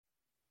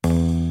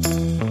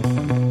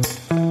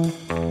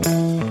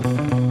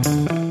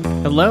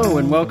Hello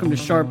and welcome to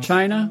Sharp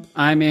China.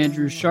 I'm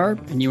Andrew Sharp,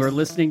 and you are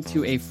listening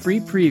to a free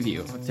preview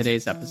of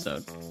today's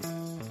episode.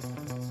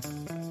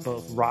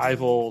 Both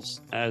rivals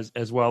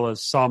as well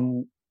as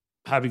some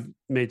having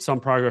made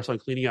some progress on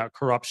cleaning out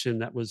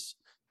corruption that was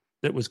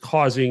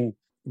causing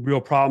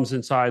real problems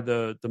inside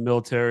the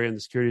military and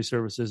the security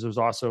services. It was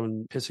also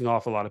pissing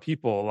off a lot of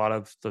people, a lot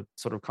of the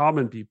sort of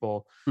common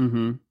people.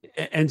 Mm-hmm.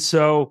 And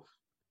so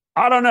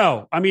I don't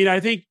know. I mean,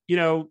 I think,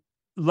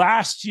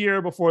 last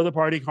year before the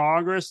party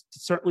Congress,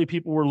 certainly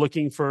people were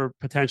looking for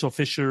potential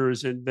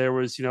fissures, and there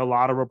was, a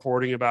lot of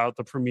reporting about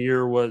the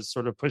premier was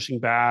sort of pushing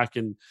back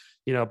and,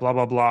 blah,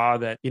 blah, blah,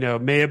 that,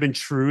 may have been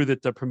true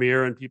that the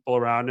premier and people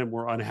around him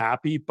were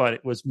unhappy, but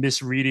it was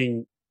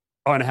misreading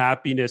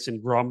unhappiness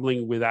and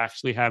grumbling with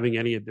actually having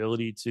any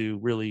ability to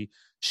really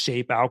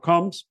shape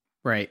outcomes.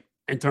 Right.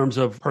 In terms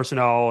of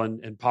personnel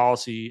and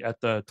policy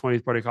at the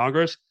 20th Party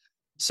Congress.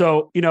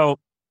 So,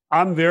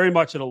 I'm very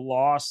much at a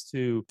loss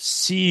to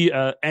see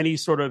any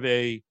sort of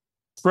a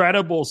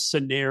credible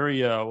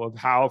scenario of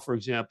how, for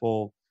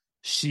example,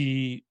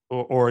 she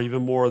or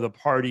even more the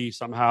party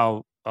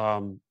somehow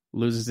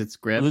loses its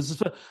grip.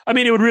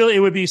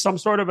 It would be some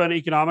sort of an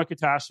economic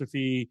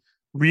catastrophe,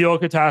 real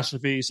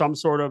catastrophe, some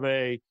sort of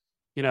a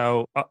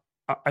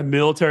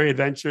military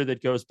adventure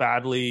that goes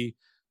badly,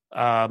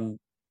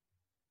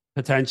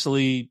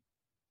 potentially.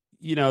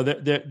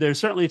 There's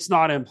certainly, it's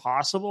not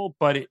impossible,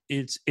 but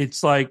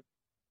it's like,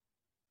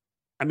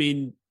 I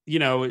mean,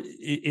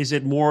 is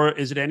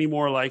it any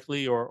more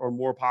likely or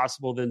more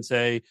possible than,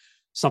 say,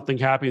 something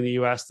happening in the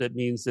U.S. that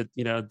means that,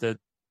 that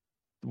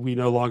we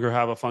no longer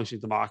have a functioning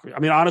democracy?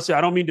 I mean, honestly,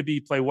 I don't mean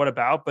to play what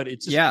about, but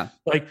it's just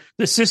like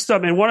the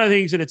system. And one of the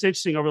things that it's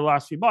interesting over the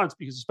last few months,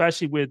 because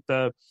especially with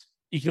the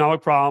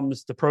economic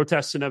problems, the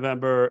protests in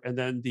November, and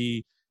then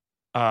the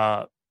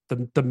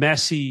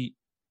messy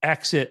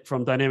exit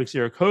from dynamic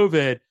zero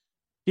COVID,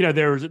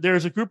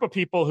 there's a group of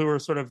people who are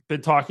sort of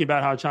been talking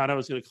about how China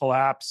was going to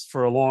collapse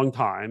for a long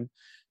time.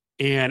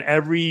 And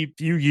every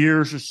few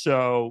years or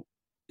so,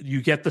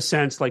 you get the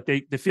sense like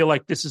they feel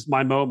like this is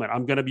my moment.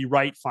 I'm going to be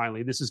right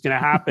finally. This is going to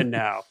happen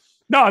now.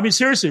 No, I mean,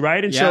 seriously,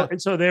 right?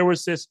 And so there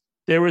was this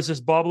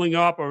bubbling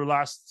up over the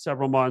last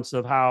several months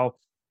of how,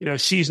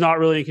 she's not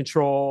really in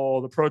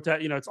control, the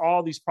protest, it's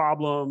all these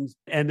problems,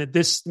 and that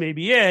this may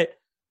be it.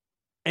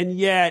 And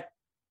yet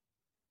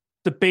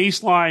the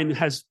baseline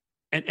has,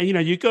 and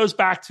it goes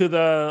back to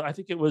there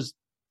was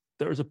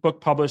a book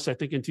published, I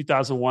think in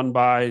 2001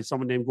 by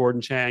someone named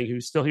Gordon Chang, he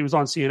was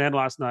on CNN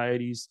last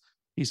night. He's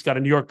got a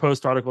New York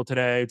Post article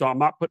today. I'm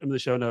not putting him in the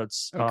show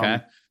notes.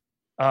 Okay.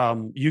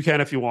 You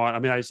can if you want. I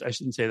mean, I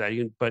shouldn't say that.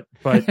 You can,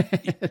 but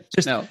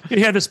just no. He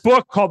had this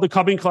book called The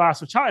Coming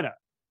Collapse of China.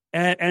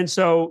 And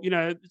so,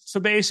 so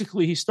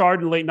basically he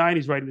started in the late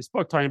 90s writing this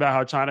book talking about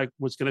how China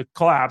was going to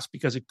collapse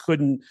because it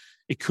couldn't,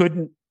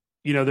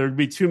 there'd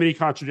be too many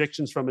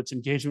contradictions from its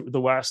engagement with the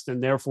West.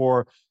 And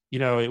therefore,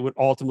 it would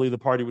ultimately, the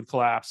party would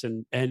collapse.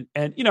 And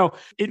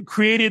it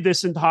created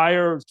this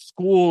entire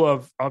school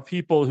of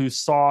people who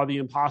saw the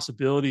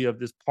impossibility of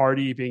this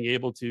party being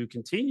able to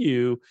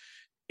continue.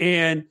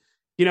 And,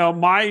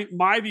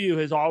 my view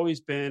has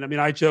always been, I mean,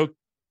 I joked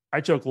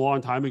a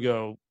long time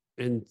ago,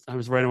 and I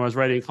was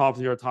writing a column for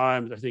the New York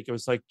Times. I think it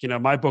was like,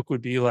 my book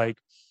would be like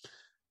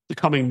the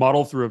coming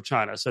muddle through of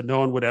China. So no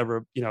one would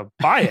ever,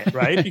 buy it.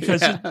 Right.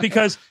 Because,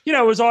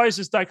 it was always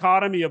this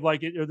dichotomy of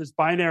like, or this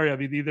binary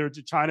of either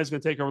China's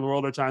going to take over the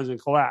world or China's going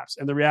to collapse.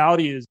 And the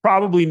reality is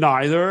probably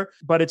neither,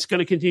 but it's going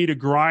to continue to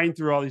grind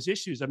through all these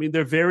issues. I mean,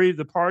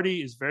 the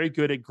party is very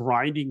good at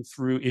grinding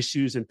through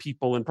issues and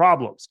people and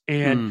problems.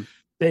 And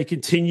they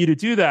continue to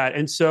do that.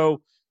 And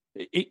so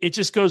it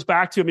just goes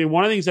back to, I mean,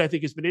 one of the things I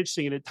think has been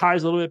interesting, and it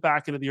ties a little bit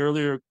back into the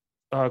earlier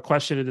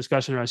question and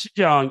discussion around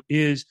Xinjiang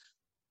is,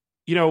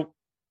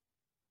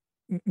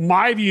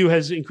 my view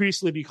has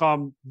increasingly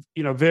become,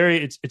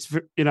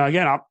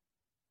 again, I'll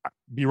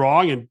be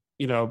wrong, and,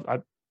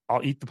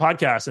 I'll eat the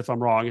podcast if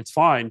I'm wrong. It's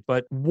fine.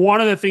 But one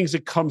of the things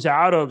that comes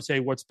out of, say,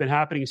 what's been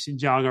happening in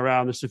Xinjiang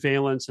around the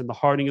surveillance and the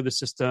hardening of the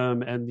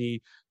system and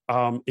the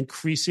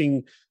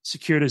increasing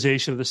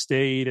securitization of the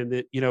state, and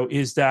that,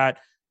 is that,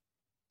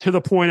 to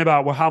the point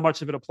about how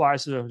much of it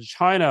applies to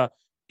China,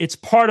 it's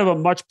part of a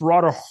much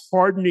broader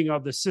hardening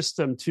of the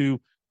system to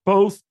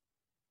both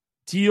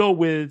deal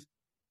with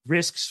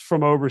risks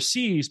from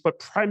overseas, but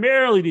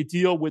primarily to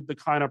deal with the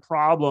kind of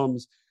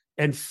problems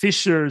and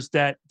fissures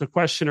that the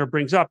questioner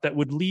brings up that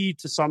would lead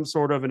to some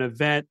sort of an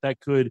event that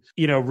could,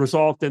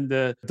 result in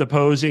the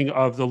deposing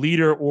of the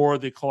leader or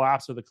the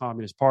collapse of the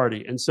Communist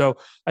Party. And so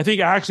I think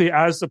actually,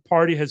 as the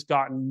party has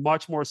gotten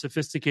much more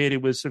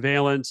sophisticated with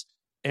surveillance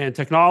and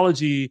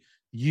technology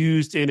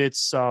used in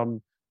its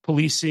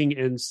policing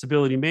and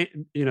stability,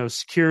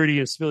 security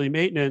and stability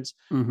maintenance,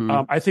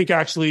 I think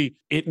actually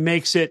it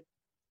makes it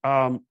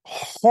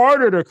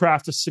harder to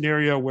craft a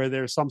scenario where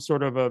there's some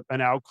sort of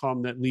an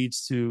outcome that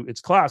leads to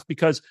its collapse,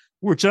 because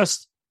we're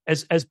just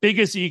as big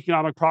as the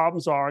economic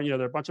problems are. There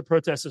are a bunch of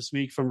protests this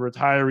week from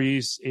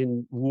retirees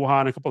in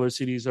Wuhan, a couple other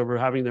cities, over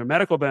having their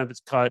medical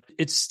benefits cut.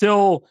 It's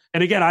still,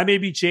 and again, I may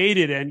be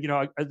jaded, and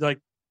like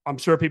I'm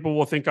sure people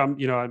will think I'm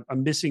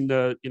missing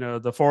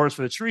the forest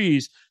for the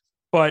trees,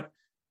 but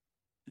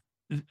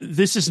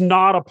this is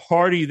not a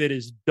party that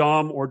is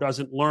dumb or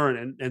doesn't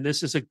learn. And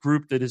this is a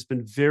group that has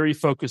been very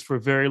focused for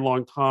a very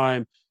long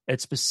time at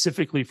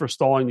specifically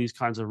forestalling these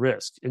kinds of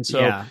risks. And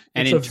so,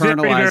 and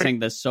internalizing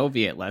the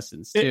Soviet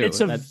lessons too. It's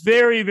a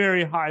very,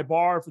 very high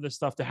bar for this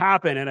stuff to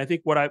happen. And I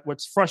think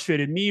what's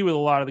frustrated me with a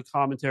lot of the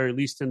commentary, at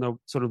least in the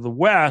sort of the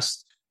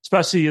West,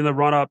 especially in the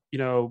run up,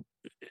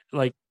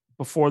 like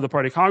before the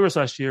Party Congress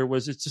last year,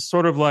 was it's just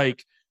sort of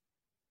like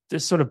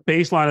this sort of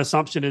baseline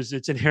assumption is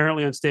it's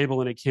inherently unstable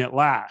and it can't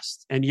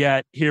last. And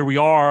yet here we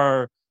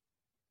are,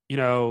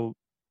 22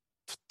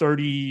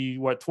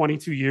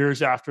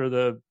 years after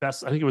the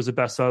best, I think it was the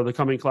best of the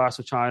coming class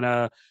of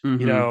China,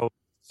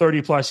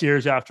 30 plus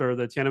years after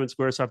the Tiananmen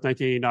Square stuff,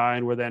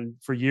 1989, where then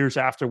for years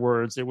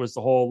afterwards, it was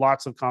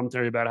lots of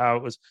commentary about how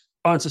it was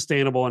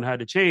unsustainable and had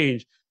to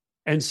change.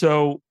 And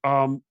so,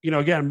 again,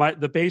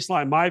 the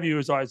baseline, my view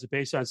is always the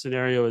baseline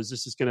scenario is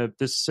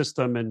this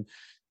system and,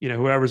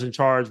 whoever's in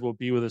charge will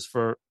be with us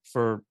for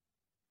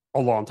a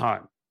long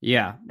time.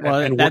 Yeah,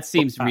 well, that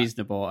seems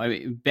reasonable. I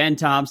mean, Ben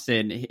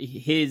Thompson,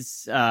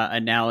 his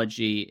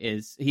analogy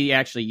is he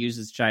actually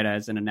uses China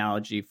as an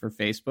analogy for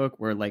Facebook,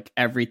 where like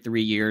every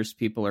 3 years,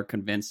 people are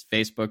convinced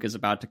Facebook is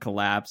about to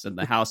collapse and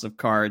the house of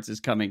cards is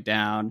coming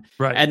down.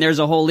 Right. And there's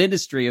a whole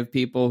industry of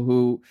people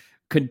who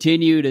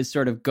continue to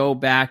sort of go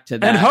back to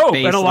that and hope,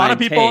 and a lot of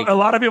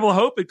people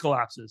hope it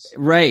collapses,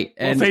 right?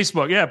 And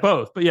Facebook,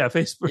 both, but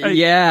Facebook, right?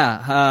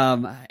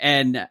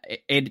 And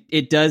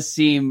it does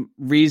seem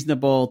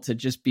reasonable to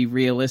just be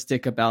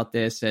realistic about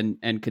this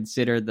and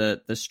consider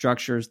the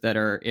structures that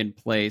are in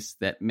place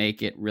that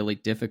make it really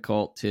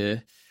difficult to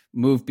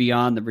move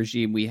beyond the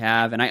regime we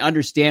have. And I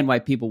understand why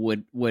people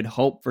would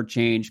hope for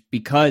change,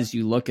 because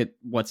you look at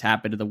what's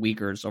happened to the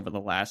Uyghurs over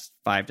the last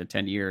 5 to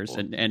 10 years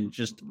and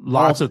just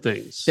lots of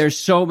things. There's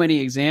so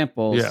many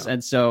examples. Yeah.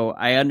 And so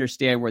I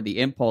understand where the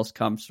impulse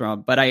comes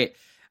from, but I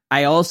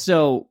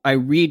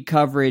read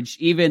coverage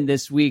even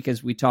this week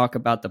as we talk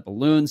about the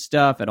balloon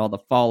stuff and all the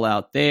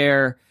fallout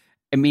there.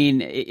 I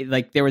mean,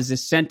 there was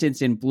this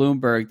sentence in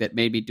Bloomberg that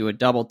made me do a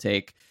double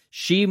take.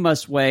 She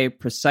must weigh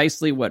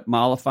precisely what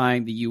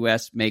mollifying the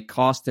U.S. may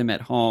cost him at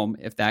home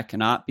if that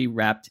cannot be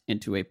wrapped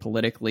into a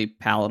politically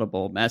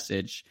palatable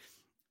message.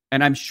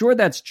 And I'm sure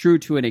that's true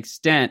to an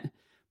extent,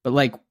 but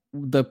like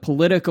the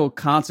political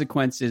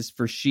consequences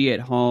for Xi at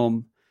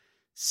home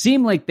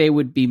seem like they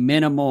would be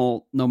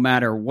minimal no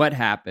matter what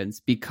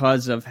happens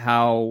because of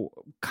how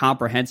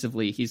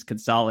comprehensively he's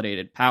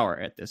consolidated power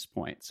at this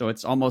point. So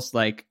it's almost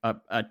like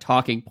a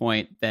talking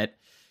point that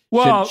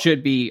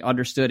should be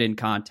understood in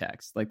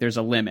context. Like there's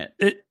a limit.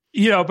 But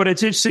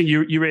it's interesting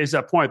you raised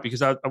that point,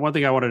 because one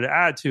thing I wanted to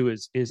add to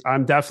is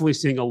I'm definitely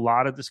seeing a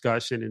lot of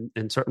discussion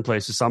in certain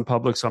places, some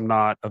public, some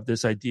not, of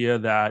this idea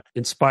that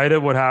in spite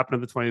of what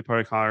happened at the 20th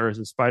Party Congress,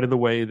 in spite of the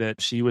way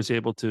that she was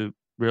able to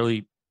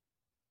really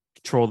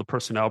control the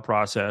personnel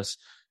process,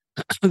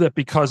 that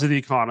because of the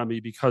economy,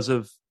 because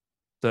of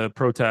the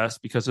protests,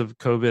 because of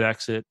COVID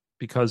exit,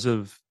 because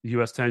of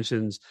U.S.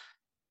 tensions,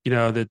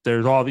 that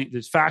there's all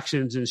these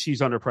factions and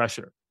she's under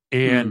pressure.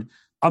 And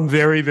I'm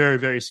very, very,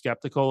 very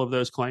skeptical of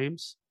those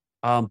claims.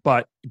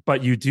 But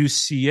you do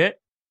see it.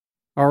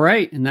 All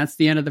right. And that's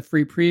the end of the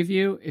free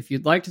preview. If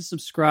you'd like to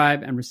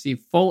subscribe and receive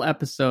full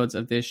episodes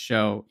of this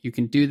show, you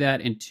can do that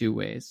in 2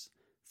 ways.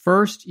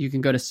 First, you can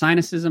go to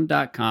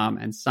cynicism.com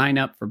and sign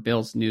up for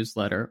Bill's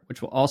newsletter,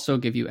 which will also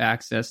give you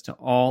access to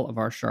all of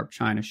our Sharp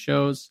China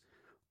shows.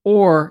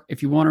 Or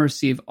if you want to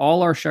receive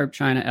all our Sharp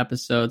China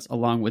episodes,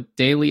 along with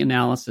daily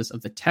analysis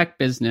of the tech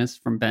business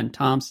from Ben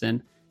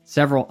Thompson,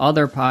 several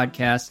other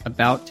podcasts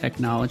about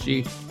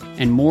technology,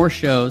 and more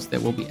shows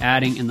that we'll be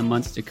adding in the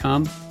months to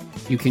come,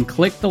 you can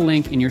click the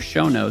link in your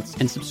show notes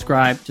and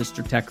subscribe to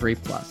Stratechery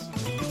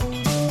Plus.